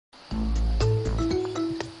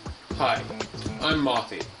Hi, I'm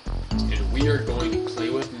Mothy, and we are going to play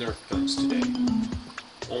with Nerf guns today.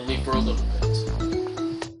 Only for a little bit.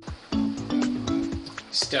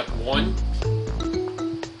 Step 1.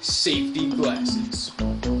 Safety glasses.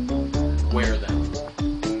 Wear them.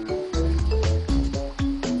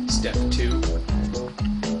 Step 2.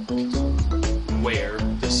 Wear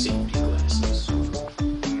the safety glasses.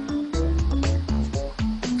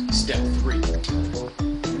 Step 3.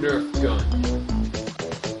 Nerf gun.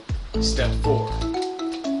 Step 4.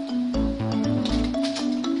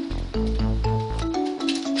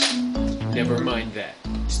 Never mind that.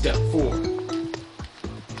 Step 4.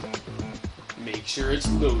 Make sure it's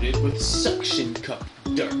loaded with suction cup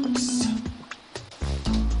darts.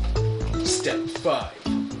 Step 5.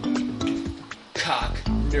 Cock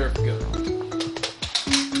Nerf gun.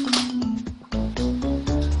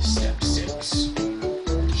 Step 6.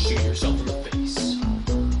 Shoot yourself in the face.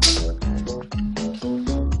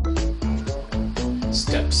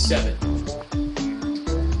 Step 7.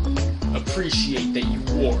 Appreciate that you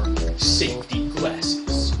wore safety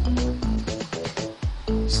glasses.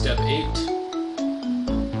 Step 8.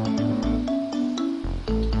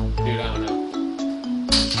 Dude, I don't know.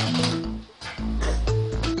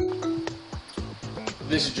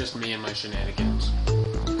 This is just me and my shenanigans.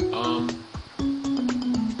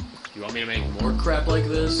 You want me to make more crap like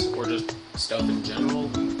this? Or just stuff in general?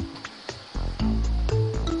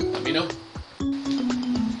 Let me know.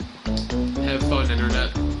 Have fun,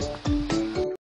 Internet.